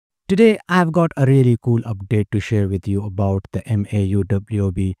Today, I've got a really cool update to share with you about the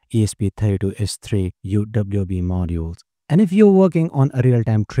MaUWB ESP32S3 UWB modules. And if you're working on a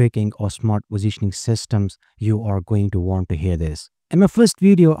real-time tracking or smart positioning systems, you are going to want to hear this. In my first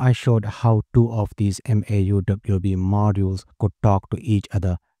video, I showed how two of these MaUWB modules could talk to each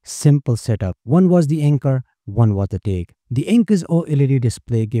other. Simple setup. One was the anchor, one was the take. The anchor's OLED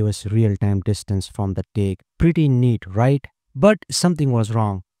display gave us real-time distance from the take. Pretty neat, right? But something was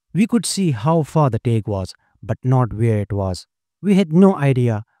wrong. We could see how far the take was, but not where it was. We had no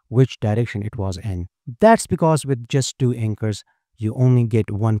idea which direction it was in. That's because with just two anchors, you only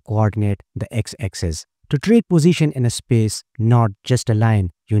get one coordinate, the x-axis. To track position in a space, not just a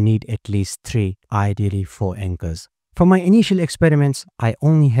line, you need at least 3, ideally 4 anchors. For my initial experiments, I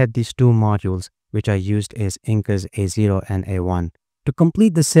only had these two modules, which I used as anchors A0 and A1. To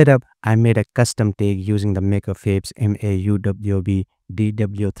complete the setup, I made a custom take using the Makerfabs MaUWB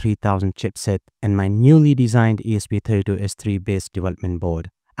DW3000 chipset and my newly designed ESP32S3 based development board.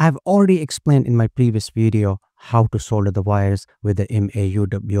 I have already explained in my previous video how to solder the wires with the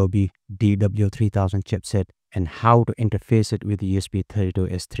MaUWB DW3000 chipset and how to interface it with the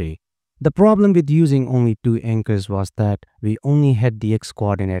ESP32S3. The problem with using only two anchors was that we only had the x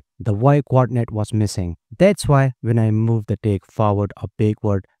coordinate, the y coordinate was missing. That's why when I moved the take forward or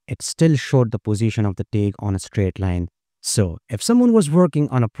backward, it still showed the position of the take on a straight line. So, if someone was working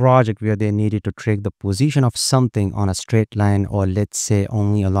on a project where they needed to track the position of something on a straight line or let's say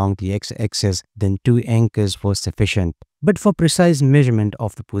only along the x-axis, then two anchors were sufficient. But for precise measurement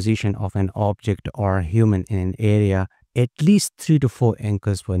of the position of an object or a human in an area, at least 3 to 4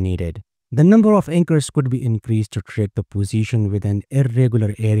 anchors were needed. The number of anchors could be increased to track the position with an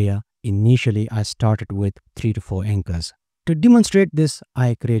irregular area. Initially, I started with 3 to 4 anchors. To demonstrate this,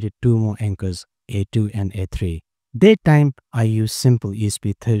 I created 2 more anchors, A2 and A3. That time, I used simple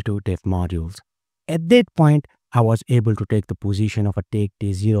ESP32 def modules. At that point, I was able to take the position of a take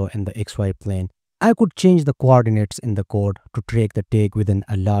T0 in the XY plane. I could change the coordinates in the code to track the take within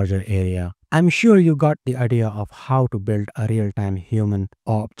a larger area. I'm sure you got the idea of how to build a real-time human,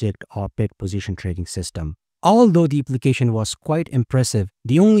 object, or pet position tracking system. Although the application was quite impressive,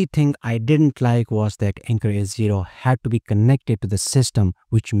 the only thing I didn't like was that anchor A0 had to be connected to the system,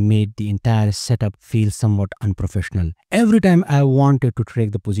 which made the entire setup feel somewhat unprofessional. Every time I wanted to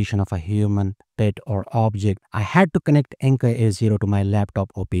track the position of a human, pet, or object, I had to connect anchor A0 to my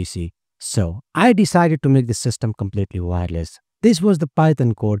laptop or PC. So, I decided to make the system completely wireless. This was the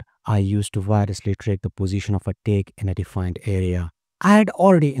Python code I used to wirelessly track the position of a take in a defined area. I had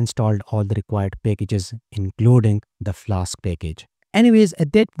already installed all the required packages, including the Flask package. Anyways,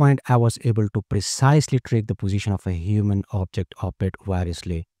 at that point, I was able to precisely track the position of a human, object, or pet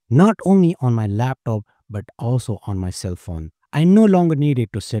wirelessly, not only on my laptop, but also on my cell phone. I no longer needed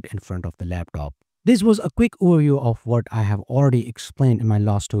to sit in front of the laptop. This was a quick overview of what I have already explained in my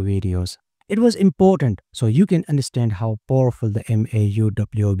last 2 videos. It was important so you can understand how powerful the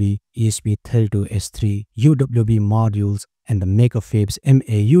MaUWB ESP32S3 UWB modules and the Makerfabs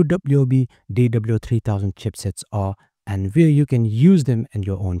MaUWB DW3000 chipsets are and where you can use them in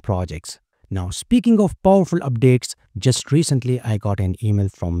your own projects. Now, speaking of powerful updates, just recently I got an email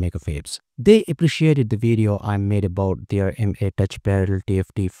from Makerfabs. They appreciated the video I made about their MA Touch Parallel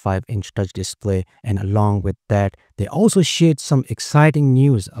TFT 5-inch touch display, and along with that, they also shared some exciting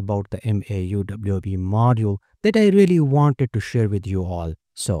news about the MaUWB module that I really wanted to share with you all.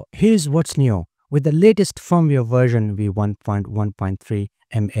 So, here's what's new. With the latest firmware version v1.1.3,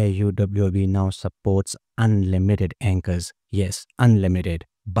 MaUWB now supports unlimited anchors. Yes, unlimited.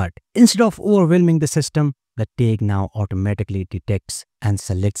 But instead of overwhelming the system, the take now automatically detects and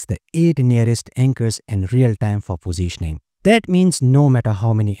selects the 8 nearest anchors in real time for positioning. That means no matter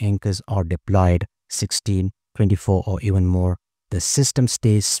how many anchors are deployed, 16, 24 or even more, the system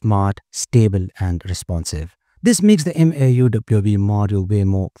stays smart, stable and responsive. This makes the MaUWB module way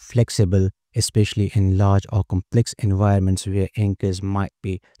more flexible, especially in large or complex environments where anchors might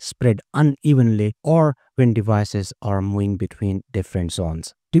be spread unevenly or when devices are moving between different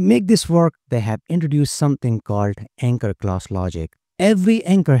zones. To make this work, they have introduced something called anchor class logic. Every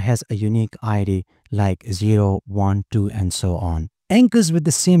anchor has a unique ID like 0, 1, 2 and so on. Anchors with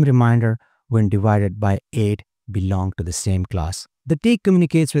the same reminder when divided by 8 belong to the same class. The take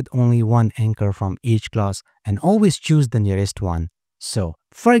communicates with only one anchor from each class and always choose the nearest one. So,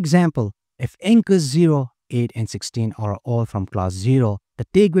 for example, if anchors 0, 8 and 16 are all from class 0, the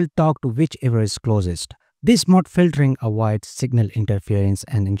take will talk to whichever is closest. This smart filtering avoids signal interference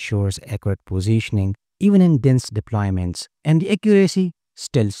and ensures accurate positioning even in dense deployments, and the accuracy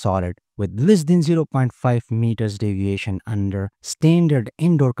still solid with less than 0.5 meters deviation under standard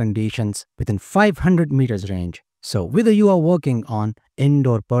indoor conditions within 500 meters range. So whether you are working on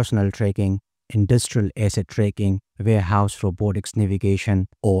indoor personal tracking, industrial asset tracking, warehouse robotics navigation,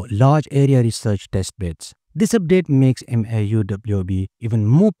 or large area research test beds, this update makes MaUWB even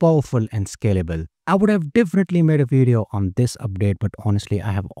more powerful and scalable. I would have definitely made a video on this update, but honestly,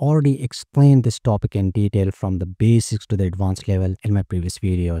 I have already explained this topic in detail from the basics to the advanced level in my previous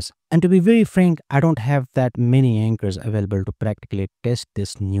videos. And to be very frank, I don't have that many anchors available to practically test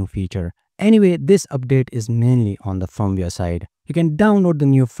this new feature. Anyway, this update is mainly on the firmware side. You can download the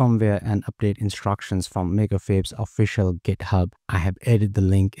new firmware and update instructions from Makerfabs' official GitHub. I have added the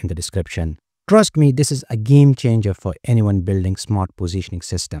link in the description. Trust me, this is a game changer for anyone building smart positioning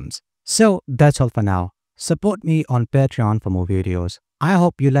systems. So that's all for now. Support me on Patreon for more videos. I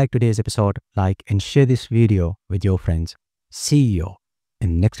hope you liked today's episode. Like and share this video with your friends. See you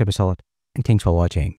in the next episode, and thanks for watching.